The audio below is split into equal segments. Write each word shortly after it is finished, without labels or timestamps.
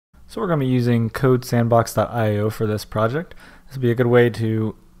So we're going to be using codesandbox.io for this project. This will be a good way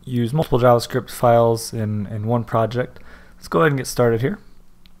to use multiple JavaScript files in one project. Let's go ahead and get started here.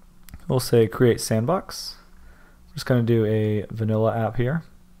 We'll say create sandbox. I'm just going to do a vanilla app here.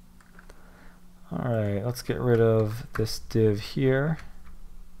 Alright, let's get rid of this div here.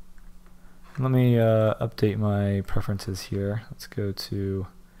 Let me update my preferences here. Let's go to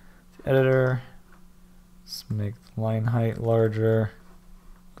the editor. Let's make the line height larger.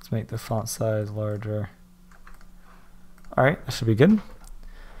 Let's make the font size larger. Alright, that should be good.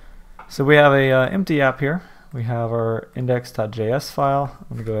 So we have a empty app here. We have our index.js file.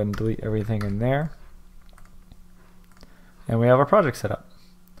 I'm going to go ahead and delete everything in there. And we have our project set up.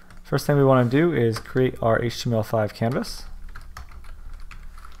 First thing we want to do is create our HTML5 canvas.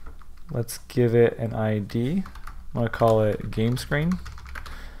 Let's give it an ID. I'm going to call it game screen.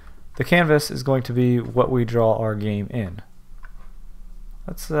 The canvas is going to be what we draw our game in.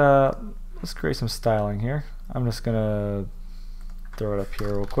 Let's create some styling here. I'm just gonna throw it up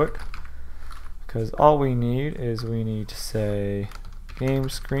here real quick because all we need is to say game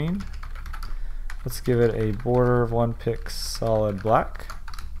screen. Let's give it a border of 1 pix solid black,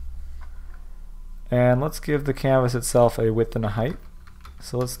 and let's give the canvas itself a width and a height.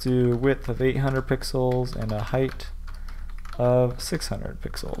 So let's do width of 800 pixels and a height of 600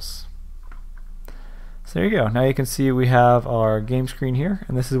 pixels. So there you go. Now you can see we have our game screen here,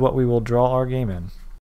 and this is what we will draw our game in.